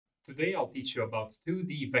Today I'll teach you about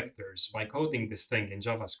 2D vectors by coding this thing in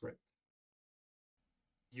JavaScript.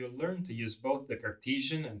 You'll learn to use both the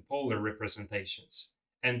Cartesian and polar representations,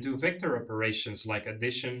 and do vector operations like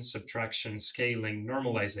addition, subtraction, scaling,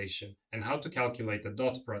 normalization, and how to calculate the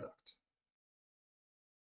dot product.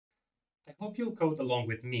 I hope you'll code along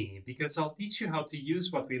with me, because I'll teach you how to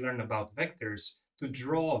use what we learn about vectors to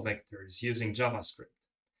draw vectors using JavaScript.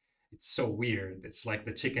 It's so weird, it's like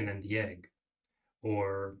the chicken and the egg.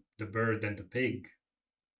 Or the bird and the pig.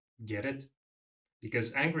 Get it?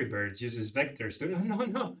 Because Angry Birds uses vectors to...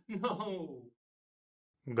 No!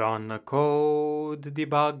 Gonna code,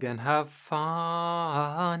 debug, and have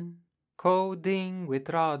fun. Coding with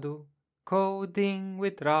Radu. Coding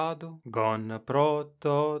with Radu. Gonna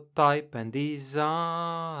prototype and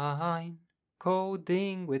design.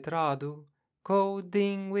 Coding with Radu.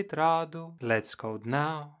 Coding with Radu. Let's code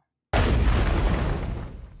now.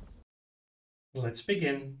 Let's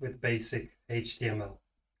begin with basic HTML.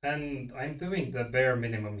 And I'm doing the bare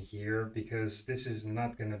minimum here because this is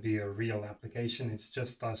not going to be a real application. It's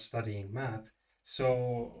just us studying math.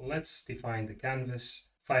 So let's define the canvas,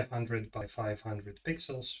 500 by 500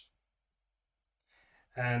 pixels,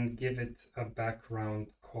 and give it a background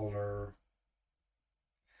color.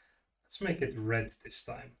 Let's make it red this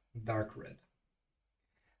time, dark red.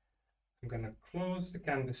 I'm going to close the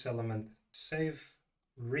canvas element, save,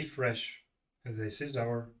 refresh. This is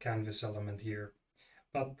our canvas element here.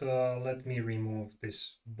 But let me remove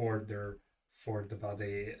this border for the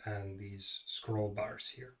body and these scroll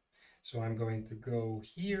bars here. So I'm going to go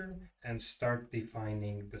here and start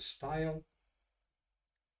defining the style.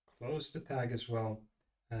 Close the tag as well.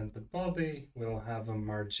 And the body will have a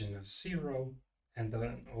margin of 0 and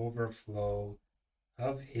an overflow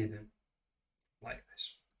of hidden, like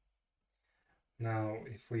this. Now,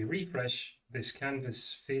 if we refresh, this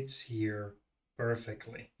canvas fits here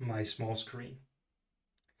perfectly, my small screen.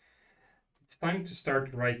 It's time to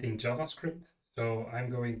start writing JavaScript. So I'm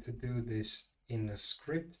going to do this in a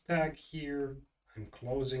script tag here. I'm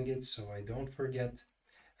closing it so I don't forget.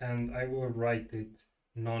 And I will write it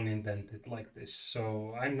non-indented like this.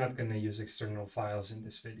 So I'm not going to use external files in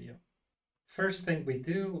this video. First thing we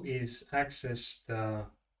do is access the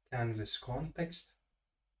canvas context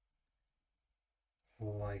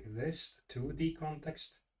like this, the 2D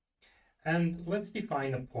context. And let's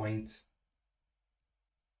define a point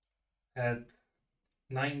at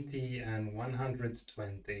 90 and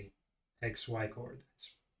 120 xy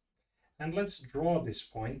coordinates. And let's draw this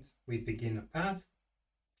point. We begin a path.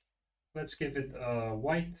 Let's give it a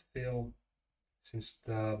white fill since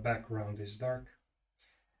the background is dark.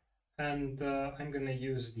 And I'm going to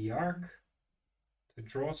use the arc to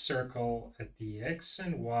draw a circle at the x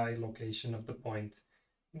and y location of the point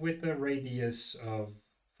with a radius of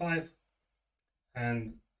 5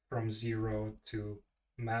 and from 0 to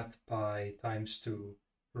math pi times 2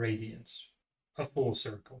 radians, a full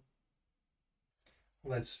circle.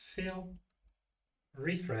 Let's fill,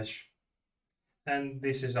 refresh, and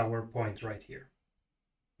this is our point right here.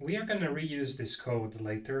 We are going to reuse this code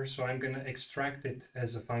later, so I'm going to extract it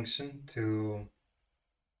as a function to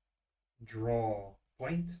draw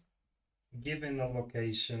point, given a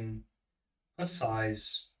location, a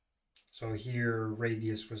size. So here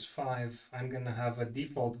radius was 5. I'm going to have a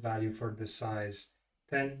default value for the size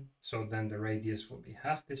 10, so then the radius will be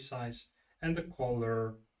half this size, and the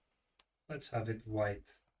color, let's have it white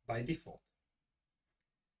by default.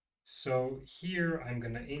 So here I'm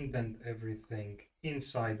going to indent everything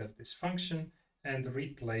inside of this function and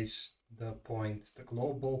replace the point, the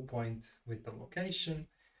global point, with the location,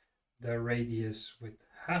 the radius with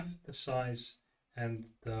half the size, and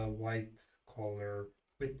the white color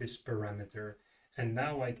with this parameter. And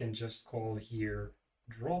now I can just call here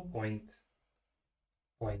draw point.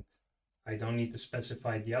 I don't need to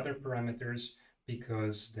specify the other parameters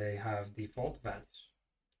because they have default values.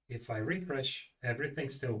 If I refresh, everything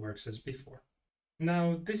still works as before.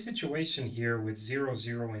 Now, this situation here with 0,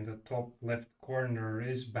 0 in the top left corner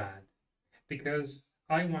is bad because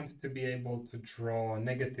I want to be able to draw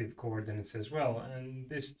negative coordinates as well, and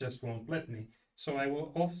this just won't let me. So I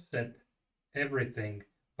will offset everything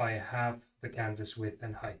by half the canvas width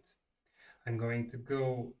and height. I'm going to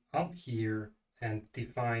go up here and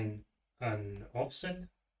define an offset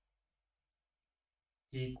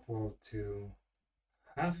equal to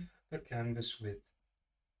half the canvas width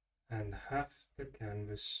and half the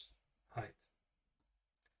canvas height,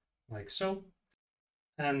 like so.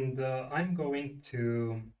 And I'm going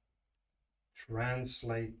to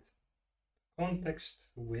translate context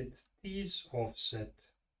with these offset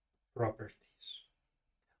properties.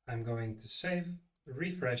 I'm going to save,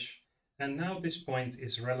 refresh, And now this point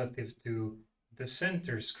is relative to the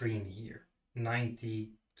center screen here,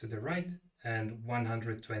 90 to the right and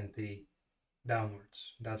 120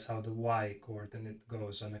 downwards. That's how the y coordinate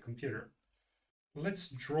goes on a computer. Let's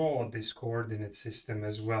draw this coordinate system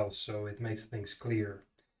as well so it makes things clear.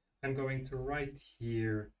 I'm going to write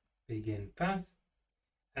here begin path,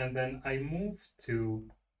 and then I move to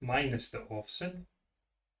minus the offset,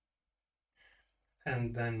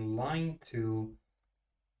 and then line to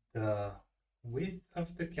the width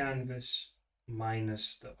of the canvas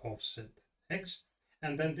minus the offset x,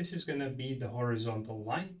 and then this is going to be the horizontal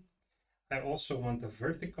line. I also want a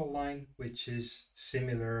vertical line, which is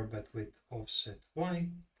similar but with offset y,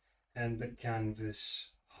 and the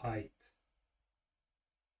canvas height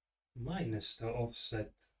minus the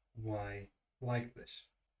offset y, like this.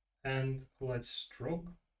 And let's stroke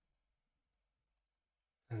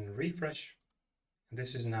and refresh.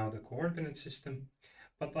 This is now the coordinate system,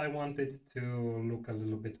 but I want it to look a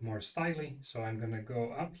little bit more stylish, so I'm going to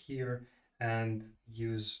go up here and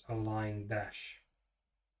use a line dash.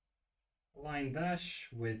 Line dash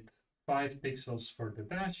with 5 pixels for the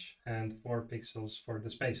dash and 4 pixels for the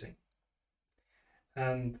spacing.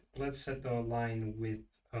 And let's set a line width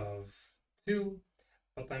of 2,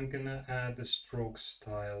 but I'm gonna add a stroke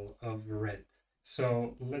style of red.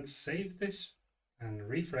 So let's save this and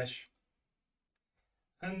refresh.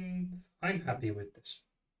 And I'm happy with this.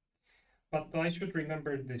 But I should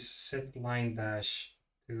remember this set line dash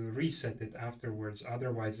to reset it afterwards,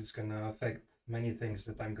 otherwise it's gonna affect many things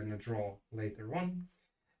that I'm going to draw later on.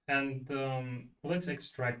 And let's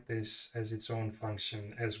extract this as its own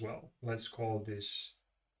function as well. Let's call this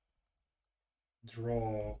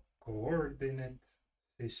draw coordinate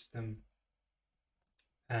system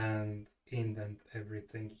and indent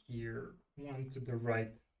everything here 1 to the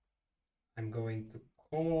right. I'm going to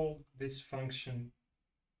call this function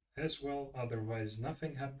as well, otherwise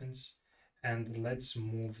nothing happens. And let's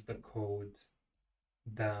move the code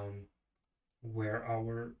down where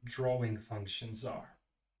our drawing functions are.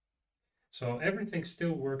 So everything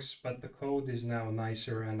still works, but the code is now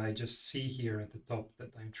nicer, and I just see here at the top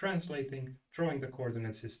that I'm translating, drawing the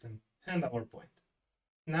coordinate system, and our point.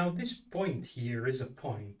 Now this point here is a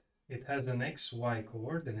point. It has an xy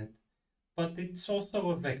coordinate, but it's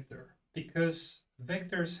also a vector, because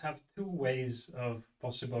vectors have 2 ways of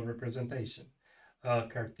possible representation. A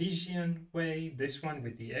Cartesian way, this one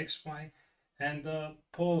with the xy, and a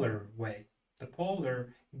polar way. The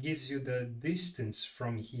polar gives you the distance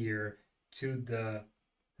from here to the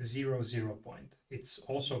 0, 0 point. It's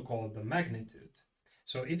also called the magnitude.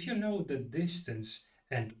 So if you know the distance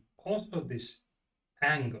and also this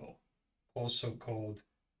angle, also called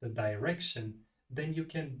the direction, then you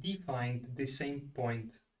can define the same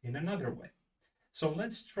point in another way. So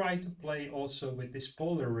let's try to play also with this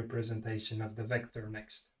polar representation of the vector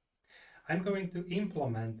next. I'm going to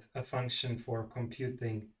implement a function for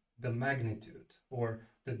computing the magnitude, or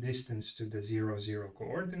the distance to the 0, 0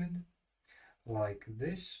 coordinate, like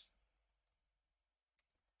this.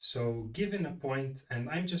 So given a point, and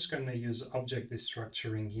I'm just going to use object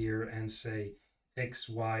destructuring here and say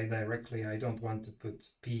xy directly. I don't want to put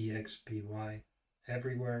px, py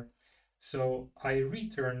everywhere. So I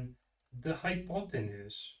return the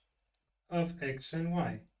hypotenuse of x and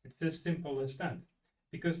y. It's as simple as that,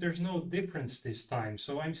 because there's no difference this time.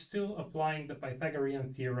 So I'm still applying the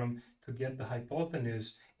Pythagorean theorem to get the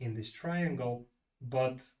hypotenuse in this triangle,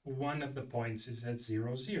 but one of the points is at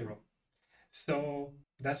 0, 0. So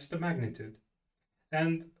that's the magnitude.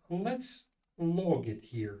 And let's log it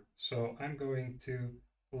here. So I'm going to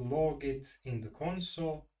log it in the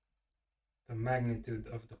console, the magnitude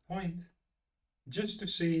of the point, just to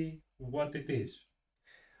see what it is.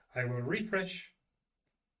 I will refresh,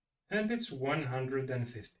 and it's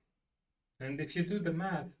 150. And if you do the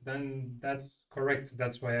math, then that's correct.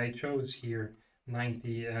 That's why I chose here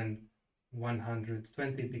 90 and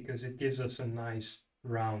 120, because it gives us a nice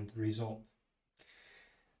round result.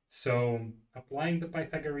 So applying the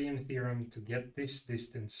Pythagorean theorem to get this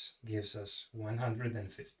distance gives us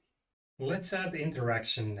 150. Let's add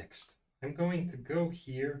interaction next. I'm going to go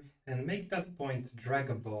here and make that point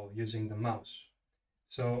draggable using the mouse.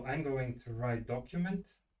 So I'm going to write document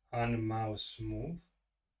on mouse move.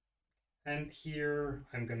 And here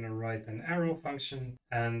I'm going to write an arrow function,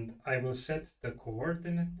 and I will set the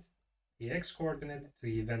coordinate, the x coordinate to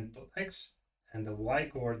event.x and the y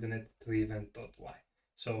coordinate to event.y.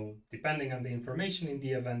 So depending on the information in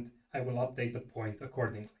the event, I will update the point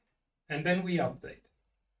accordingly. And then we update.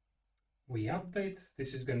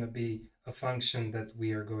 This is going to be a function that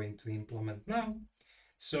we are going to implement now.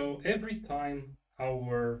 So every time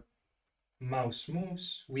our mouse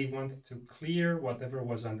moves, we want to clear whatever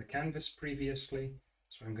was on the canvas previously.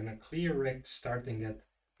 So I'm going to clear rect starting at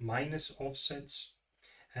minus offsets,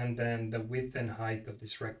 and then the width and height of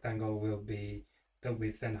this rectangle will be the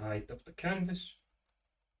width and height of the canvas,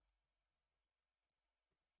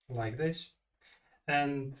 like this.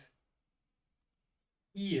 And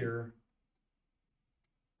here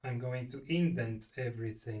I'm going to indent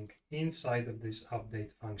everything inside of this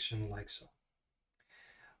update function like so.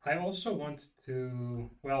 I also want to,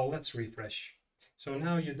 well, let's refresh. So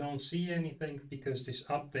now you don't see anything because this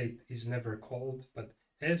update is never called, but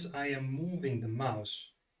as I am moving the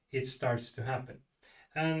mouse, it starts to happen.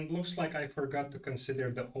 And looks like I forgot to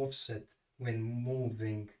consider the offset when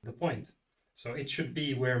moving the point. So it should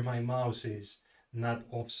be where my mouse is, not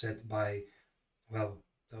offset by, well,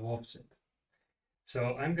 the offset.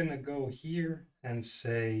 So I'm gonna go here and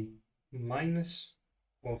say minus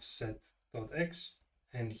offset.x,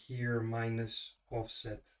 and here minus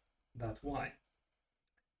offset.y.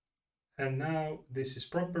 And now this is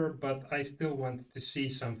proper, but I still want to see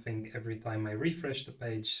something every time I refresh the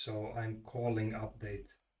page, so I'm calling update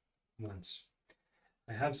once.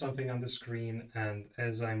 I have something on the screen, and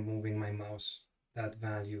as I'm moving my mouse, that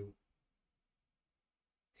value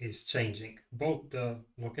is changing. Both the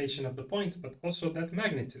location of the point, but also that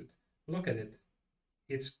magnitude. Look at it.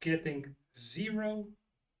 It's getting 0,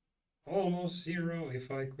 almost 0.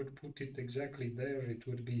 If I could put it exactly there, it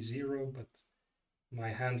would be 0, but my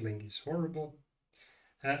handling is horrible.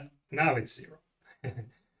 Now it's 0.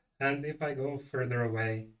 And if I go further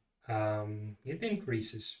away, it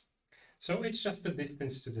increases. So it's just the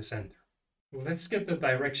distance to the center. Let's get the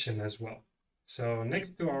direction as well. So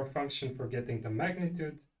next to our function for getting the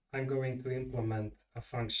magnitude, I'm going to implement a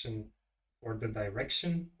function for the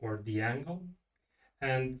direction or the angle.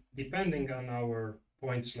 And depending on our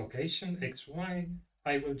point's location, x, y,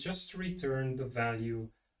 I will just return the value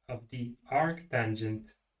of the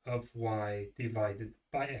arctangent of y divided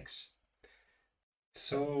by x.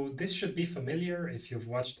 So this should be familiar if you've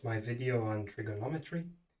watched my video on trigonometry.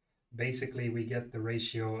 Basically, we get the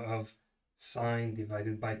ratio of sine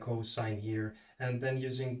divided by cosine here, and then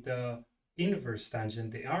using the inverse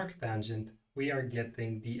tangent, the arctangent, we are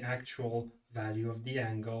getting the actual value of the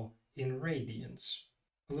angle in radians.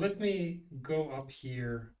 Let me go up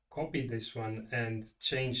here, copy this one, and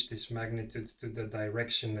change this magnitude to the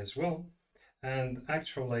direction as well. And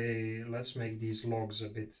actually, let's make these logs a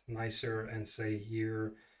bit nicer and say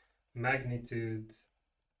here magnitude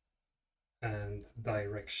and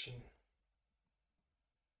direction,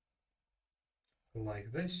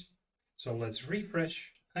 like this. So let's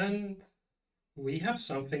refresh, and we have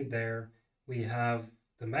something there. We have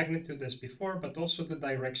the magnitude as before, but also the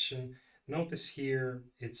direction. Notice here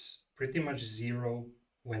it's pretty much 0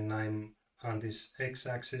 when I'm on this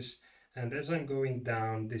x-axis, and as I'm going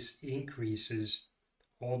down, this increases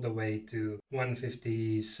all the way to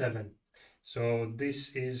 157. So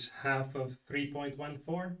this is half of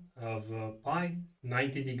 3.14 of pi.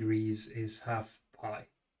 90 degrees is half pi.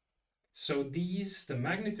 So these, the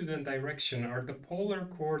magnitude and direction, are the polar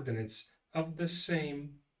coordinates of the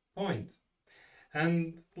same point.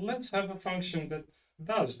 And let's have a function that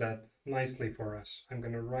does that nicely for us. I'm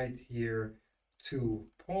going to write here to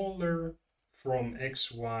polar from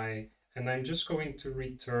x, y, and I'm just going to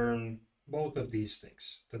return both of these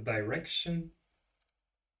things, the direction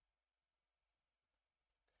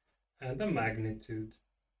and the magnitude.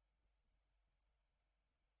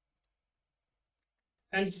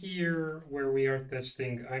 And here, where we are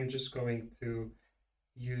testing, I'm just going to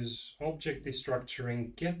use object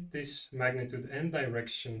destructuring, get this magnitude and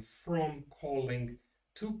direction from calling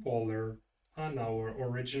toPolar on our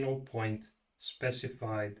original point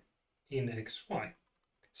specified in xy.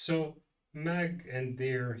 So mag and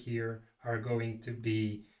dir here are going to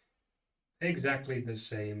be exactly the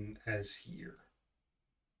same as here.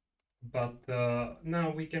 But now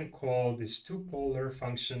we can call this toPolar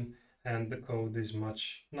function, and the code is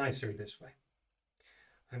much nicer this way.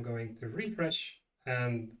 I'm going to refresh,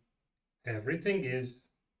 and everything is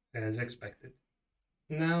as expected.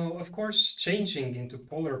 Now, of course, changing into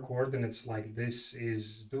polar coordinates like this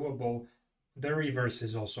is doable. The reverse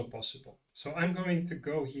is also possible. So I'm going to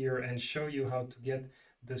go here and show you how to get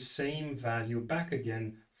the same value back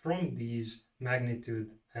again from these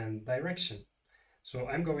magnitude and direction. So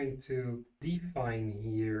I'm going to define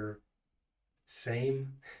here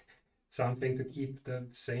same, something to keep the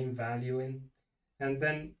same value in. And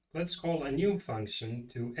then let's call a new function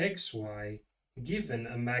to xy given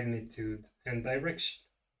a magnitude and direction.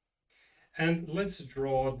 And let's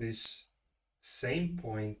draw this same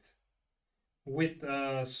point with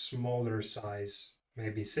a smaller size,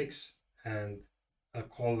 maybe 6, and a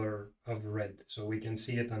color of red. So we can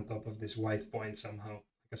see it on top of this white point somehow,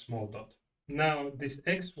 like a small dot. Now this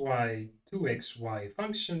xy, 2xy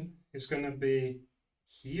function is going to be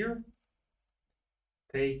here,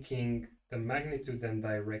 taking the magnitude and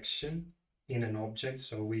direction in an object.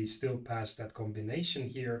 So we still pass that combination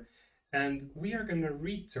here. And we are going to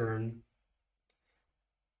return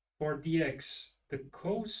for dx the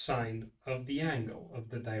cosine of the angle of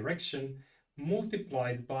the direction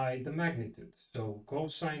multiplied by the magnitude. So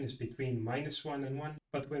cosine is between -1 and 1,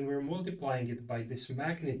 but when we're multiplying it by this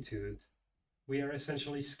magnitude, we are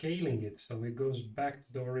essentially scaling it, so it goes back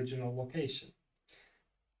to the original location.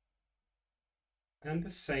 And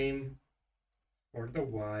the same for the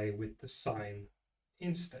y with the sine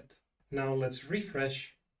instead. Now let's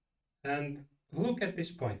refresh and look at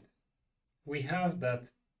this point. We have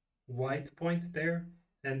that white point there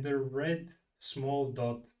and the red small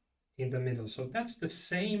dot in the middle. So that's the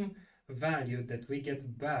same value that we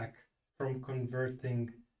get back from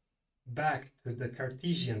converting back to the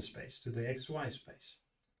Cartesian space, to the xy space.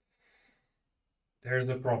 There's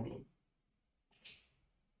the problem.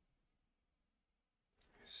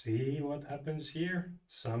 See what happens here?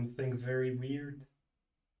 Something very weird.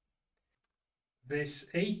 This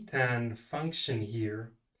tan function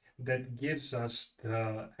here that gives us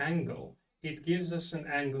the angle, it gives us an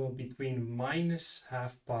angle between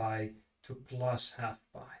 -½ pi to +½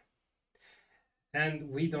 pi. And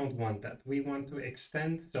we don't want that. We want to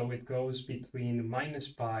extend so it goes between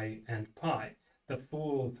 -pi and pi, the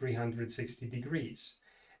full 360 degrees.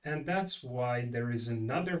 And that's why there is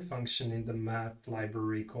another function in the math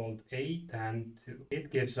library called tan2.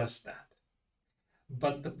 It gives us that.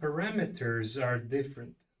 But the parameters are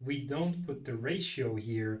different. We don't put the ratio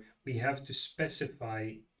here. We have to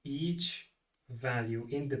specify each value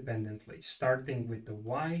independently, starting with the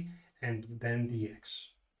y and then the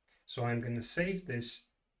x. So I'm going to save this,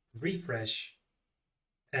 refresh,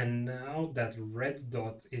 and now that red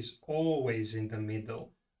dot is always in the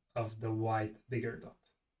middle of the white bigger dot.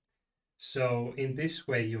 So in this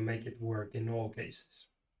way, you make it work in all cases.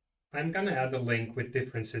 I'm going to add a link with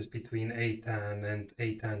differences between tan and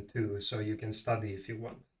tan2, so you can study if you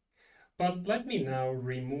want. But let me now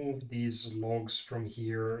remove these logs from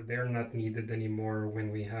here. They're not needed anymore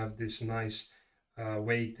when we have this nice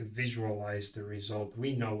way to visualize the result.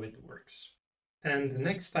 We know it works. And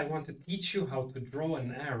next, I want to teach you how to draw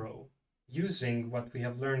an arrow using what we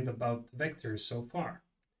have learned about vectors so far.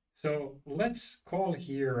 So let's call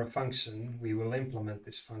here a function. We will implement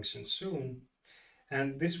this function soon.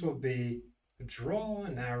 And this will be draw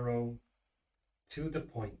an arrow to the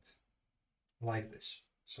point, like this.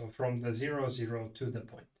 So from the 0, 0 to the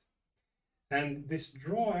point. And this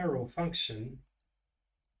draw arrow function,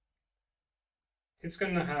 it's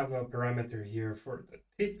going to have a parameter here for the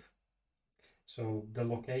tip. So the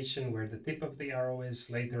location where the tip of the arrow is.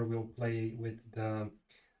 Later we'll play with the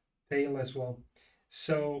tail as well.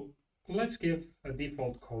 So let's give a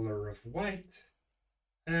default color of white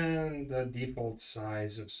and the default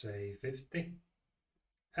size of, say, 50.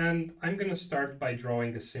 And I'm going to start by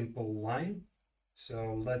drawing a simple line.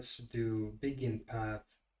 So let's do begin path,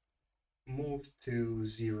 move to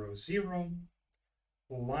 0, 0,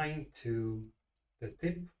 line to the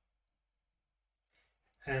tip.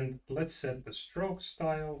 And let's set the stroke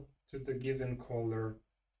style to the given color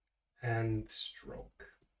and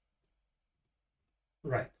stroke.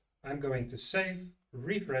 Right, I'm going to save,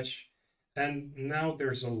 refresh, and now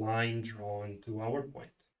there's a line drawn to our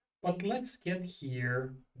point. But let's get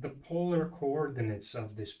here the polar coordinates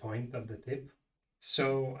of this point, of the tip.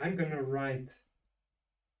 So I'm going to write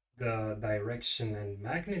the direction and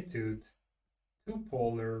magnitude to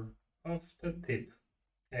polar of the tip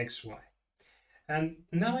xy. And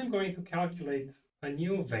now I'm going to calculate a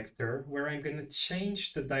new vector where I'm going to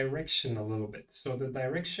change the direction a little bit. So the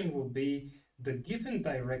direction will be the given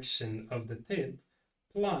direction of the tip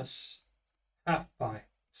plus ½ pi,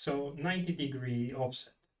 so 90-degree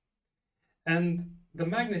offset. And the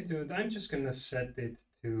magnitude, I'm just going to set it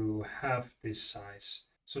to half this size.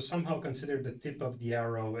 So somehow consider the tip of the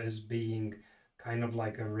arrow as being kind of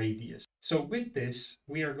like a radius. So with this,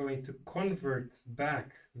 we are going to convert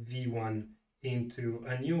back v1 into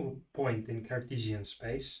a new point in Cartesian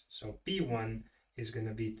space. So p1 is going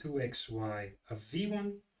to be 2xy of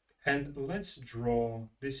v1. And let's draw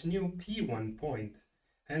this new p1 point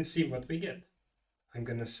and see what we get. I'm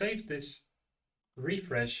going to save this,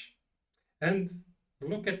 refresh, and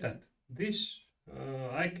look at that. This,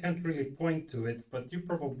 I can't really point to it, but you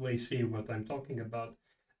probably see what I'm talking about.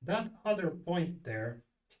 That other point there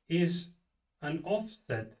is an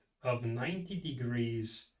offset of 90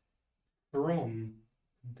 degrees from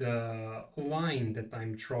the line that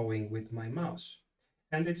I'm drawing with my mouse.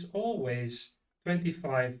 And it's always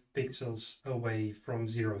 25 pixels away from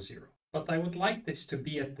 0, 0. But I would like this to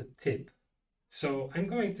be at the tip. So I'm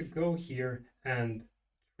going to go here and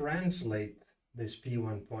translate this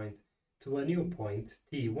P1 point to a new point,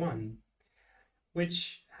 T1,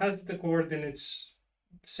 which has the coordinates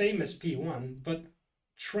same as P1, but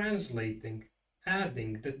translating,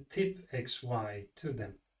 adding the tip xy to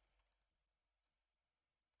them.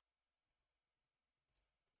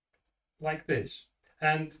 Like this.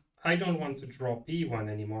 And I don't want to draw P1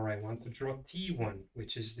 anymore, I want to draw T1,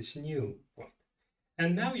 which is this new point.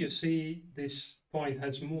 And now you see this point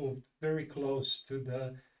has moved very close to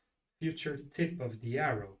the future tip of the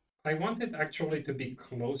arrow. I want it actually to be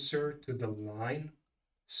closer to the line,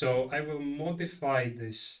 so I will modify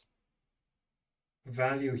this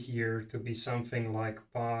value here to be something like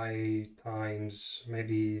pi times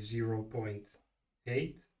maybe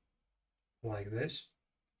 0.8, like this.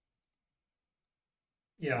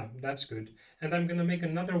 Yeah, that's good. And I'm going to make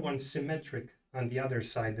another one symmetric on the other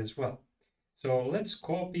side as well. So let's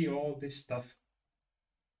copy all this stuff.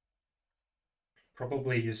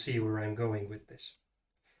 Probably you see where I'm going with this.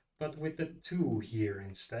 But with the 2 here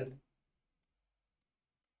instead.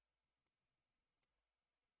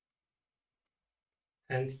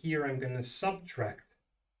 And here I'm going to subtract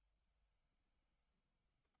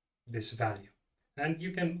this value. And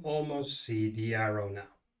you can almost see the arrow now.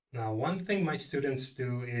 Now, one thing my students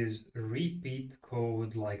do is repeat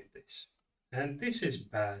code like this. And this is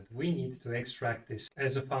bad. We need to extract this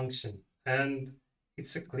as a function. And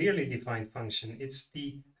it's a clearly defined function. It's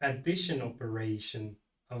the addition operation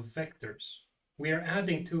of vectors. We are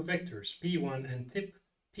adding 2 vectors, P1 and tip,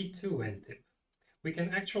 P2 and tip. We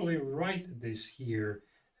can actually write this here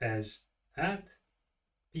as add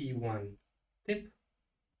P1 tip,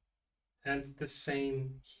 and the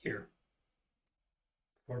same here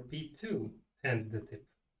for P2 and the tip.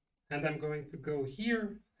 And I'm going to go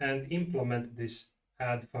here and implement this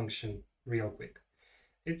add function real quick.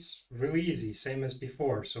 It's really easy, same as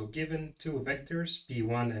before. So given 2 vectors,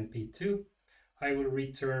 P1 and P2, I will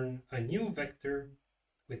return a new vector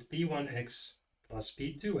with P1x plus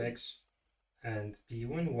P2x and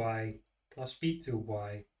P1y plus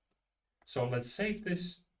P2y. So let's save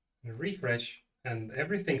this and refresh, and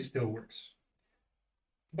everything still works.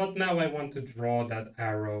 But now I want to draw that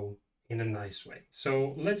arrow in a nice way.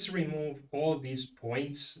 So let's remove all these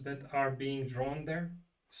points that are being drawn there.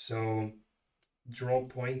 So draw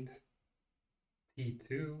point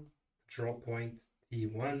T2, draw point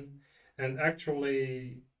T1, and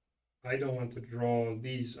actually I don't want to draw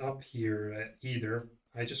these up here either.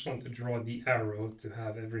 I just want to draw the arrow to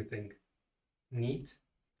have everything neat.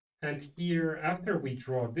 And here, after we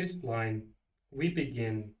draw this line, we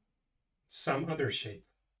begin some other shape.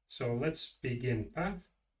 So let's begin path.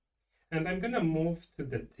 And I'm going to move to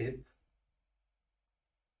the tip.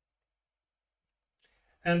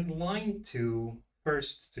 And line 2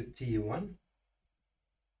 first to T1.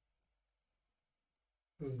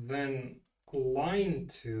 Then line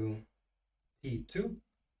 2 T2.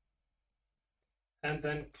 And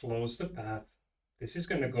then close the path. This is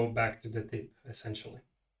going to go back to the tip, essentially.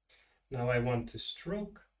 Now I want to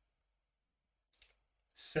stroke.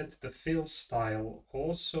 Set the fill style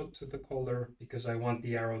also to the color because I want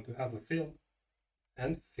the arrow to have a fill,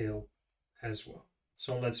 and fill as well.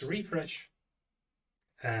 So let's refresh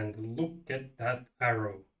and look at that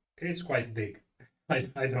arrow. It's quite big.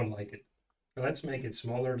 I don't like it. Let's make it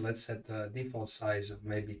smaller. Let's set the default size of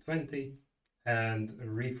maybe 20 and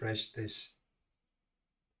refresh this.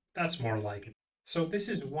 That's more like it. So this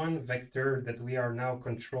is one vector that we are now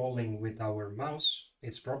controlling with our mouse,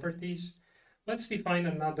 its properties. Let's define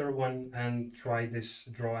another one and try this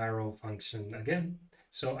draw arrow function again.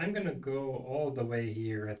 So I'm going to go all the way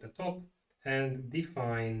here at the top and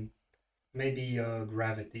define maybe a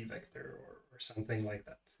gravity vector or something like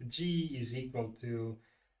that. G is equal to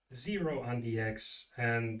 0 on the x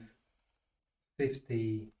and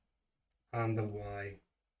 50 on the y,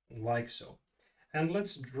 like so. And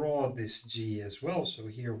let's draw this G as well. So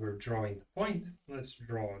here we're drawing the point. Let's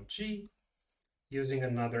draw G using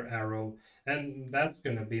another arrow. And that's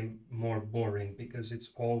going to be more boring because it's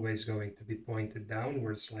always going to be pointed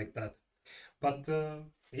downwards like that. But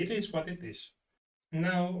it is what it is.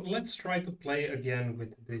 Now let's try to play again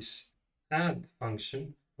with this add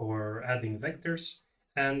function for adding vectors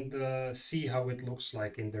and see how it looks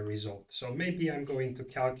like in the result. So maybe I'm going to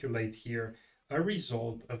calculate here a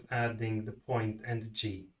result of adding the point and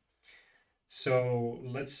G. So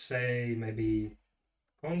let's say maybe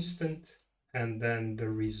constant, and then the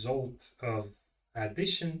result of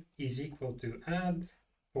addition is equal to add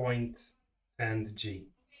point, and G,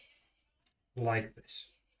 like this.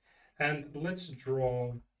 And let's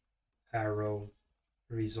draw arrow,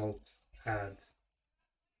 result, add,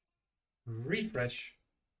 refresh.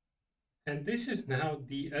 And this is now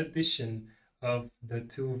the addition of the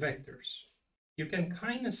two vectors. You can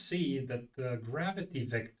kind of see that the gravity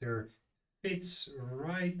vector fits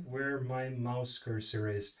right where my mouse cursor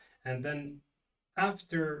is. And then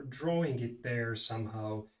after drawing it there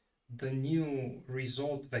somehow, the new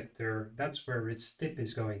result vector, that's where its tip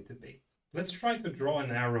is going to be. Let's try to draw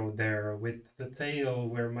an arrow there with the tail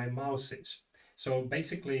where my mouse is. So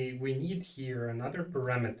basically we need here another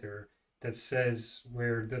parameter that says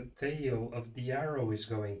where the tail of the arrow is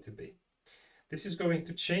going to be. This is going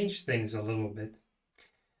to change things a little bit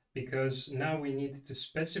because now we need to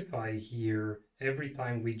specify here every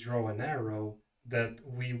time we draw an arrow that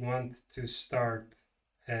we want to start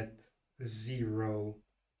at 0,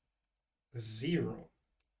 0,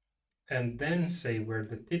 and then say where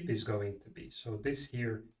the tip is going to be. So this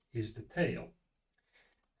here is the tail,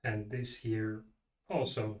 and this here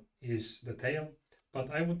also is the tail, but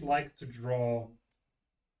I would like to draw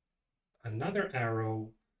another arrow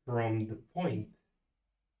from the point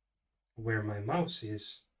where my mouse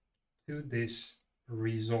is to this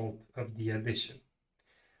result of the addition.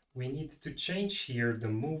 We need to change here the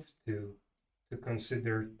move to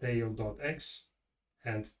consider tail.x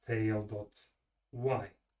and tail.y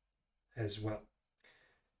as well.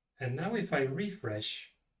 And now if I refresh,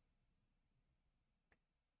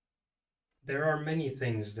 there are many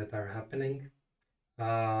things that are happening,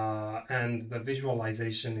 and the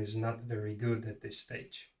visualization is not very good at this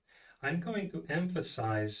stage. I'm going to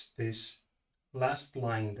emphasize this last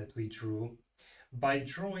line that we drew by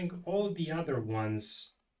drawing all the other ones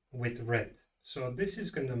with red. So this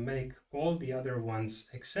is going to make all the other ones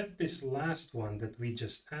except this last one that we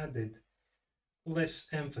just added less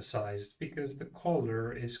emphasized because the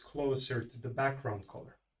color is closer to the background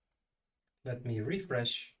color. Let me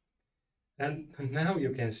refresh, and now you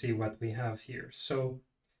can see what we have here. So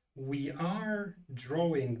we are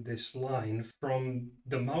drawing this line from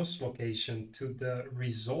the mouse location to the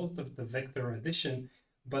result of the vector addition,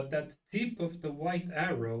 but that tip of the white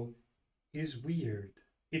arrow is weird.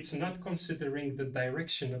 It's not considering the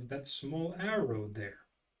direction of that small arrow there.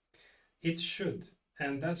 It should,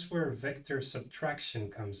 and that's where vector subtraction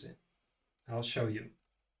comes in. I'll show you.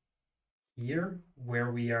 Here,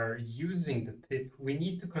 where we are using the tip, we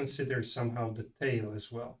need to consider somehow the tail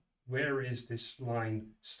as well. Where is this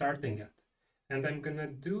line starting at? And I'm going to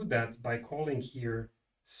do that by calling here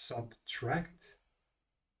subtract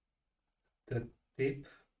the tip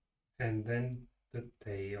and then the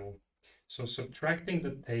tail. So subtracting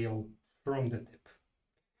the tail from the tip.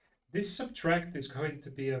 This subtract is going to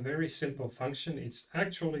be a very simple function. It's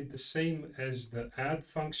actually the same as the add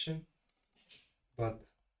function, but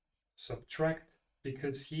subtract,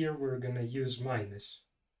 because here we're going to use minus.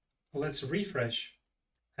 Let's refresh,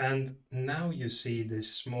 and now you see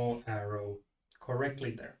this small arrow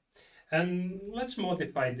correctly there. And let's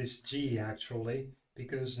modify this G actually,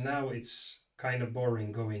 because now it's kind of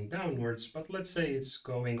boring going downwards, but let's say it's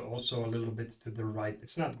going also a little bit to the right.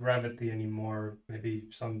 It's not gravity anymore, maybe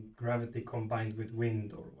some gravity combined with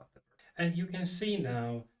wind or whatever. And you can see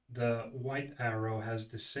now the white arrow has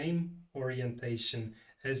the same orientation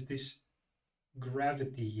as this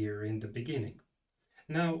gravity here in the beginning.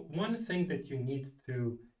 Now, one thing that you need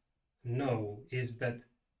to know is that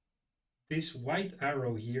this white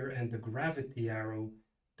arrow here and the gravity arrow,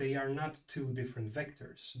 they are not two different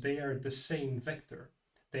vectors. They are the same vector.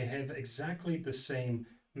 They have exactly the same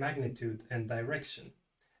magnitude and direction.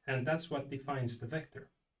 And that's what defines the vector.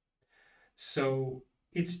 So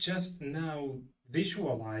it's just now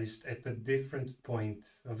visualized at a different point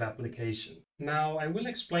of application. Now, I will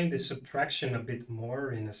explain the subtraction a bit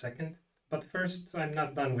more in a second, but first I'm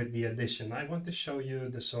not done with the addition. I want to show you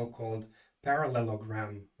the so-called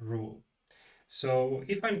parallelogram rule. So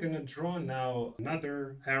if I'm going to draw now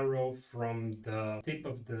another arrow from the tip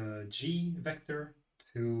of the G vector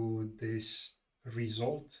to this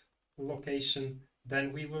result location,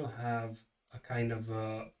 then we will have a kind of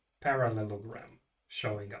a parallelogram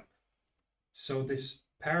showing up. So this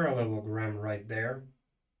parallelogram right there,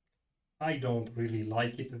 I don't really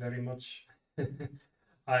like it very much.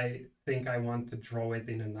 I think I want to draw it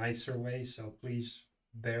in a nicer way, so please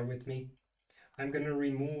bear with me. I'm going to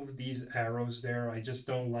remove these arrows there. I just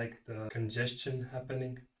don't like the congestion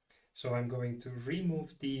happening. So I'm going to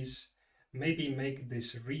remove these, maybe make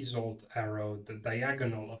this result arrow the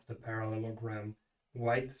diagonal of the parallelogram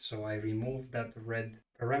white. So I remove that red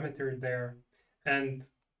parameter there. And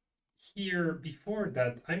here, before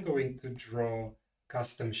that, I'm going to draw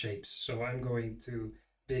custom shapes. So I'm going to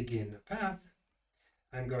begin a path.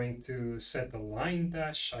 I'm going to set a line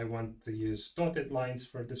dash. I want to use dotted lines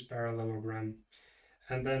for this parallelogram.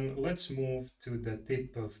 And then let's move to the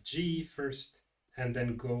tip of G first, and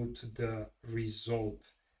then go to the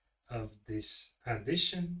result of this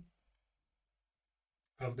addition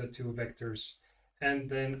of the two vectors, and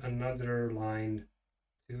then another line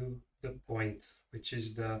to the point, which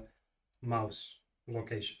is the mouse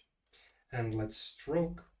location. And let's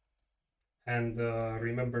stroke, and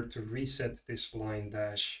remember to reset this line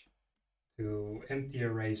dash to empty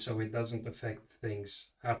array so it doesn't affect things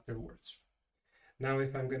afterwards. Now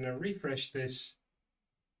if I'm going to refresh this,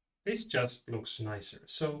 this just looks nicer.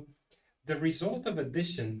 So the result of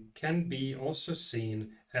addition can be also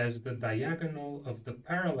seen as the diagonal of the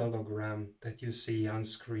parallelogram that you see on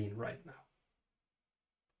screen right now.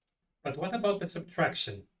 But what about the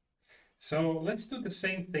subtraction? So let's do the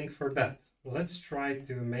same thing for that. Let's try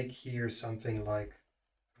to make here something like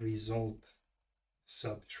result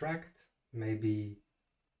subtract, maybe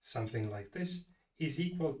something like this, is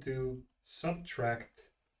equal to subtract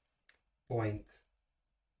point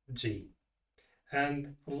G.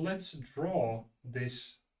 And let's draw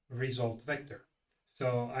this result vector.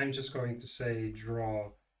 So I'm just going to say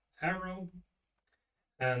draw arrow,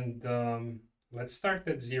 and let's start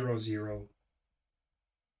at 0, 0.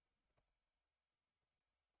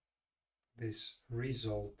 This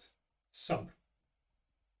result sub.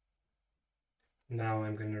 Now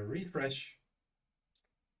I'm going to refresh,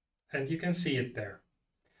 and you can see it there.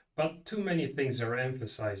 But too many things are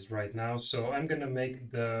emphasized right now, so I'm going to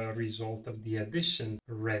make the result of the addition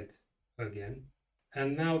red again.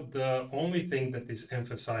 And now the only thing that is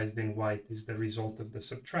emphasized in white is the result of the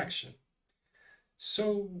subtraction.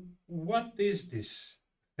 So what is this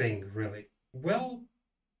thing really? Well,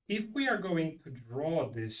 if we are going to draw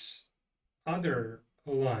this other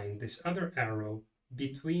line, this other arrow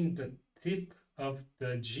between the tip of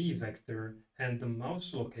the G vector and the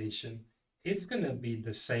mouse location, it's going to be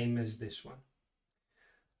the same as this one.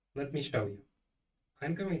 Let me show you.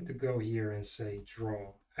 I'm going to go here and say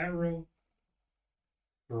draw arrow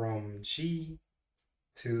from G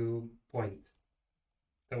to point,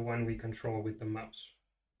 the one we control with the mouse.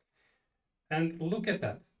 And look at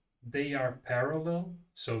that. They are parallel,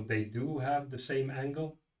 so they do have the same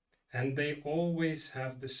angle, and they always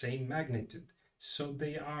have the same magnitude, so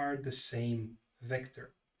they are the same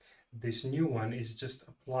vector. This new one is just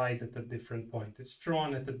applied at a different point. It's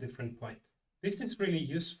drawn at a different point. This is really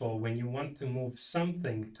useful when you want to move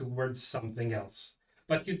something towards something else.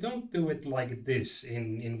 But you don't do it like this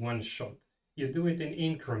in one shot. You do it in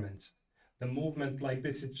increments. The movement like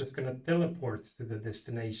this is just going to teleport to the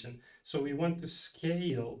destination. So we want to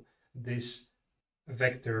scale this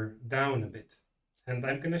vector down a bit. And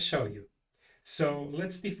I'm going to show you. So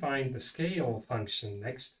let's define the scale function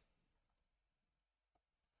next.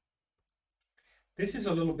 This is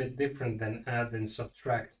a little bit different than add and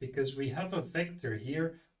subtract because we have a vector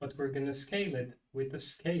here, but we're going to scale it with a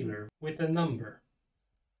scalar, with a number.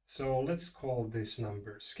 So let's call this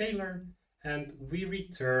number scalar, and we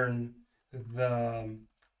return the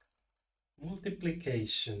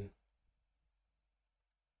multiplication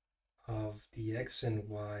of the x and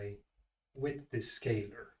y with this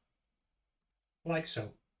scalar, like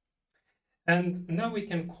so. And now we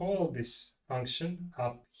can call this function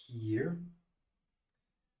up here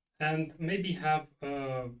and maybe have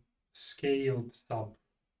a scaled sub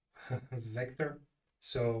vector.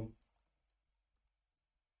 So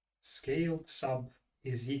scaled sub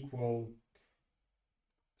is equal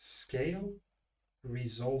scale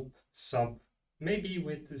result sub, maybe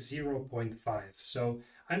with 0.5. So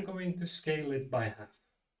I'm going to scale it by half.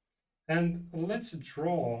 And let's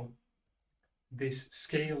draw this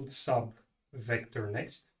scaled sub vector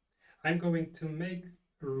next. I'm going to make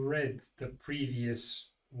red the previous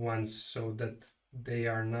ones so that they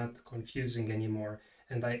are not confusing anymore,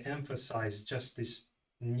 and I emphasize just this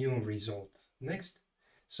new result next.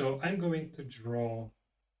 So I'm going to draw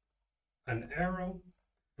an arrow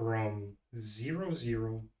from 0,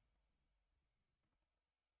 0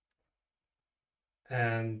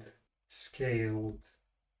 and scaled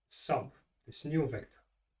sub, this new vector.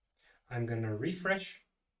 I'm going to refresh,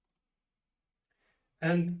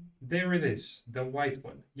 and there it is, the white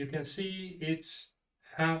one. You can see it's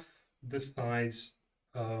half the size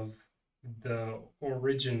of the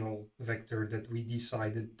original vector that we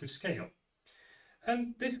decided to scale.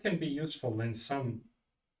 And this can be useful in some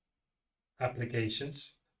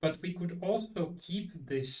applications, but we could also keep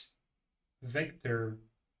this vector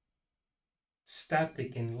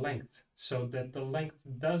static in length so that the length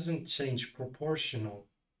doesn't change proportional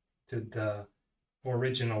to the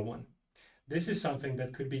original one. This is something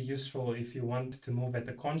that could be useful if you want to move at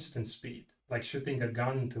a constant speed, like shooting a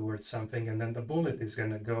gun towards something and then the bullet is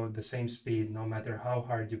going to go the same speed no matter how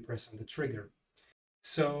hard you press on the trigger.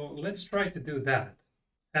 So let's try to do that.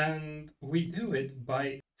 And we do it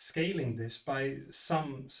by scaling this by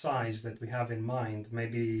some size that we have in mind,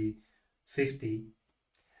 maybe 50,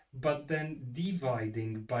 but then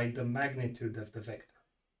dividing by the magnitude of the vector.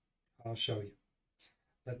 I'll show you.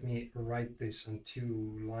 Let me write this on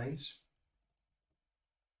 2 lines.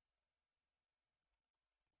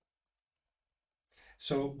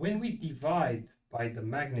 So when we divide by the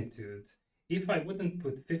magnitude, if I wouldn't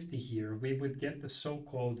put 50 here, we would get the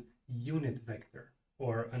so-called unit vector,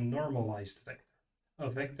 or a normalized vector, a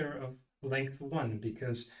vector of length 1,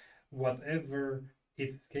 because whatever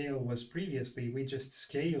its scale was previously, we just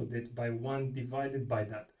scaled it by 1 divided by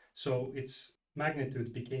that. So its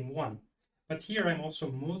magnitude became 1. But here I'm also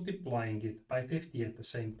multiplying it by 50 at the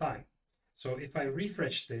same time. So if I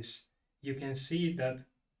refresh this, you can see that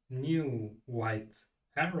new white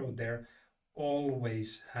arrow there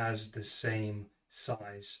always has the same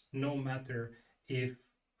size, no matter if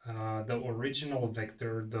the original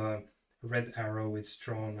vector, the red arrow it's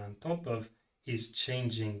drawn on top of, is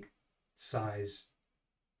changing size,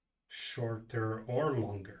 shorter or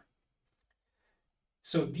longer.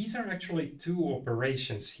 So these are actually 2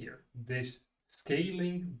 operations here, this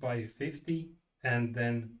scaling by 50 and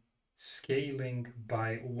then scaling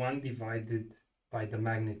by 1 divided by the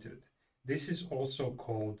magnitude. This is also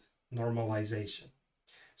called normalization.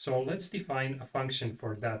 So let's define a function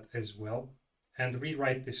for that as well and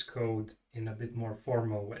rewrite this code in a bit more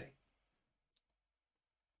formal way.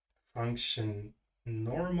 Function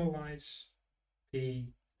normalize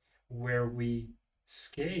p, where we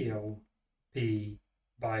scale p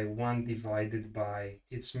by 1 divided by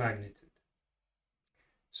its magnitude.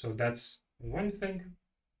 So that's one thing.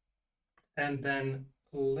 And then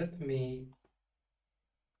let me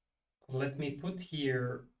put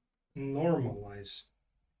here normalize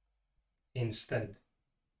instead,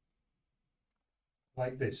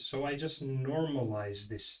 like this. So I just normalize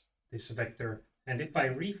this vector, and if I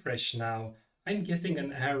refresh now, I'm getting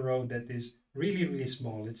an arrow that is really, really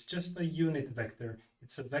small. It's just a unit vector.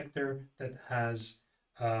 It's a vector that has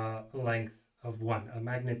a length of 1, a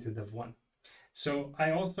magnitude of 1. So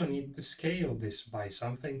I also need to scale this by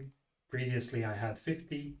something. Previously I had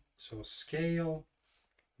 50, so scale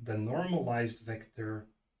the normalized vector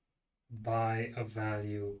by a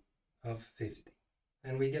value of 50.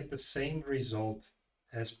 And we get the same result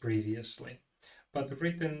as previously, but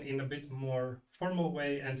written in a bit more formal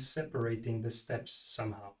way and separating the steps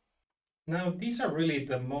somehow. Now, these are really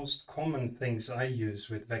the most common things I use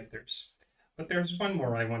with vectors. But there's one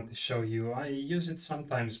more I want to show you. I use it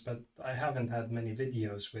sometimes, but I haven't had many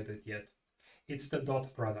videos with it yet. It's the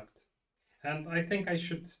dot product. And I think I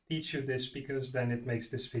should teach you this because then it makes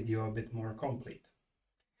this video a bit more complete.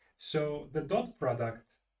 So the dot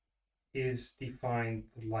product is defined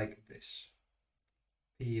like this.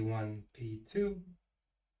 P1, P2,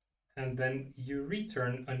 and then you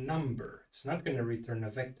return a number. It's not going to return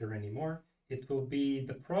a vector anymore. It will be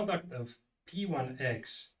the product of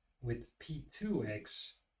P1x with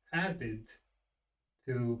P2x added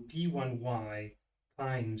to P1y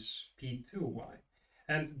times P2y.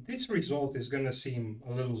 And this result is going to seem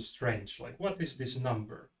a little strange, like what is this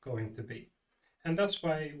number going to be? And that's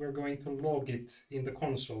why we're going to log it in the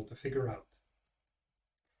console to figure out.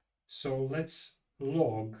 So let's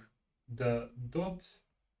log the dot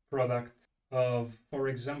product of, for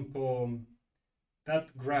example,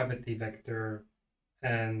 that gravity vector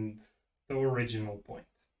and the original point.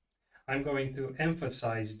 I'm going to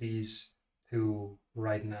emphasize these two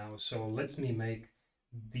right now. So let me make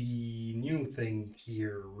the new thing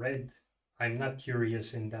here red. I'm not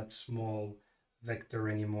curious in that small vector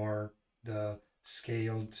anymore, the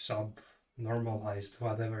scaled, sub, normalized,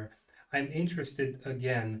 whatever. I'm interested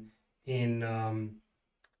again in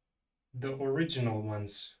the original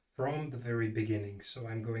ones from the very beginning. So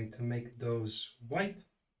I'm going to make those white,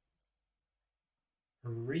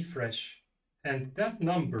 refresh, and that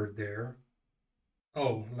number there,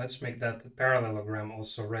 oh, let's make that parallelogram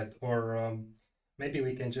also red, or maybe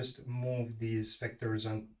we can just move these vectors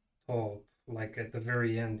on top, like at the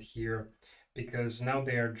very end here, because now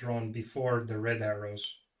they are drawn before the red arrows.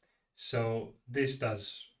 So this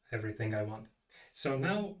does everything I want. So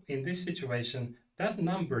now in this situation, that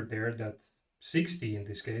number there, that 60 in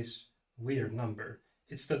this case, weird number,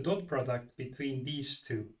 it's the dot product between these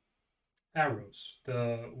two arrows,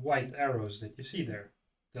 the white arrows that you see there,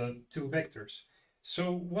 the two vectors.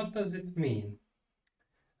 So what does it mean?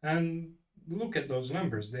 And look at those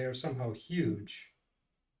numbers, they are somehow huge.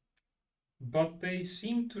 but they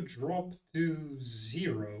seem to drop to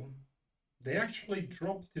 0. They actually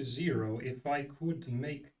drop to 0 if I could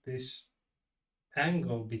make this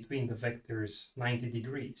angle between the vectors 90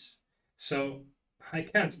 degrees. So I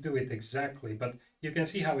can't do it exactly, but you can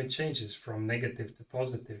see how it changes from negative to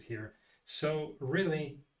positive here. So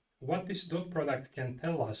really, what this dot product can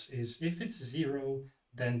tell us is if it's 0,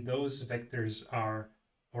 then those vectors are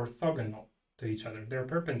orthogonal to each other. They're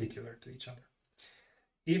perpendicular to each other.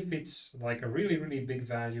 If it's like a really, really big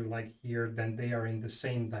value like here, then they are in the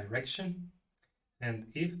same direction.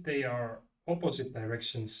 And if they are opposite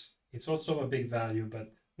directions, it's also a big value,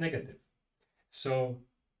 but negative. So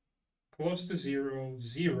close to 0,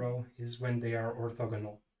 0 is when they are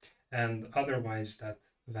orthogonal, and otherwise that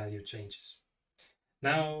value changes.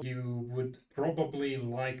 Now you would probably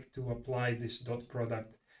like to apply this dot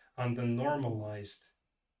product on the normalized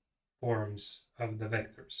forms of the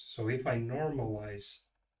vectors. So if I normalize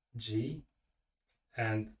G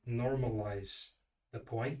and normalize the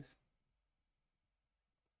point,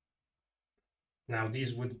 now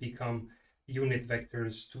these would become unit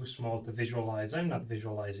vectors too small to visualize. I'm not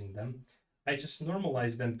visualizing them. I just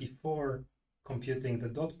normalize them before computing the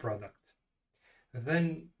dot product.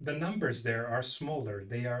 Then the numbers there are smaller.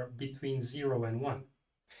 They are between 0 and 1.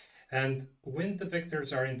 And when the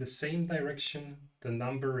vectors are in the same direction, the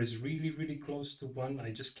number is really, really close to 1.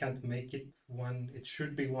 I just can't make it 1. It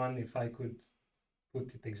should be 1 if I could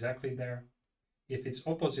put it exactly there. If it's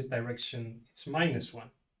opposite direction, it's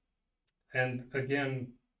 -1. And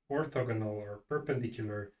again, orthogonal or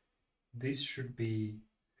perpendicular, this should be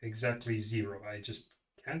exactly 0. I just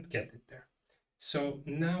can't get it there. So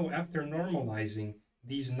now after normalizing,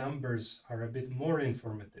 these numbers are a bit more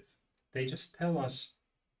informative. They just tell us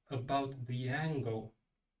about the angle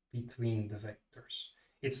between the vectors.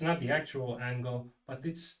 It's not the actual angle, but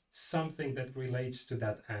it's something that relates to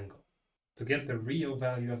that angle. To get the real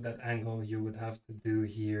value of that angle, you would have to do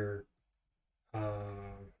here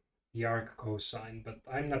the arc cosine, but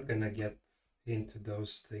I'm not going to get into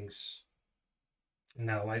those things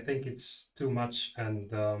now. I think it's too much, and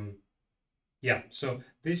yeah, so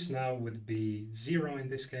this now would be 0 in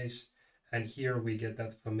this case, and here we get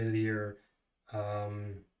that familiar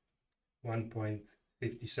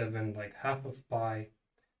 1.57, like half of pi,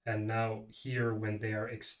 and now here when they are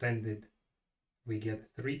extended, we get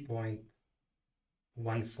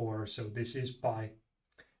 3.14, so this is pi,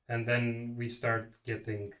 and then we start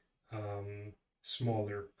getting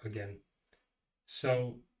smaller again.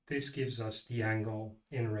 So this gives us the angle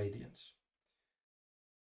in radians.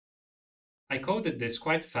 I coded this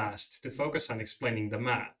quite fast to focus on explaining the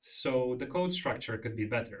math, so the code structure could be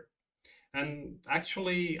better. And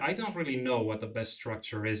actually, I don't really know what the best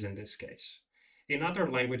structure is in this case. In other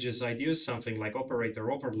languages, I'd use something like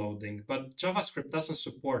operator overloading, but JavaScript doesn't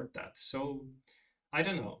support that, so I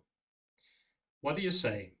don't know. What do you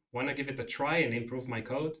say? Want to give it a try and improve my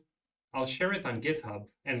code? I'll share it on GitHub,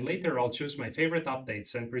 and later I'll choose my favorite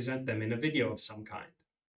updates and present them in a video of some kind.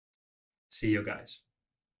 See you guys.